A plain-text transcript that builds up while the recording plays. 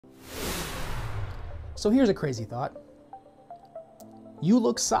So here's a crazy thought. You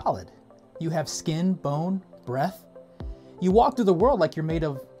look solid. You have skin, bone, breath. You walk through the world like you're made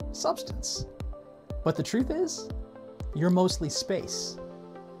of substance. But the truth is, you're mostly space.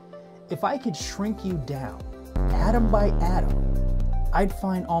 If I could shrink you down, atom by atom, I'd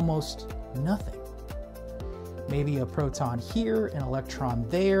find almost nothing. Maybe a proton here, an electron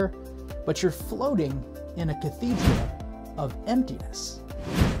there, but you're floating in a cathedral of emptiness.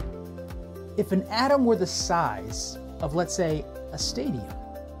 If an atom were the size of, let's say, a stadium,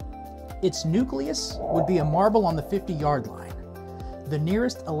 its nucleus would be a marble on the 50-yard line. The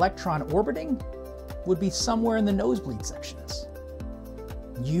nearest electron orbiting would be somewhere in the nosebleed sections.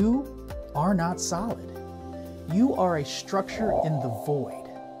 You are not solid. You are a structure in the void,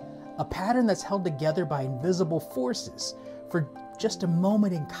 a pattern that's held together by invisible forces for just a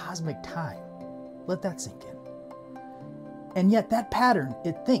moment in cosmic time. Let that sink in. And yet that pattern,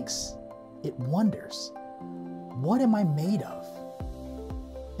 it thinks, it wonders, what am I made of?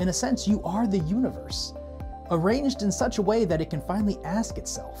 In a sense, you are the universe, arranged in such a way that it can finally ask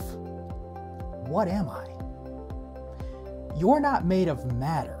itself, what am I? You're not made of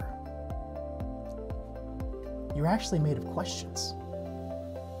matter. You're actually made of questions.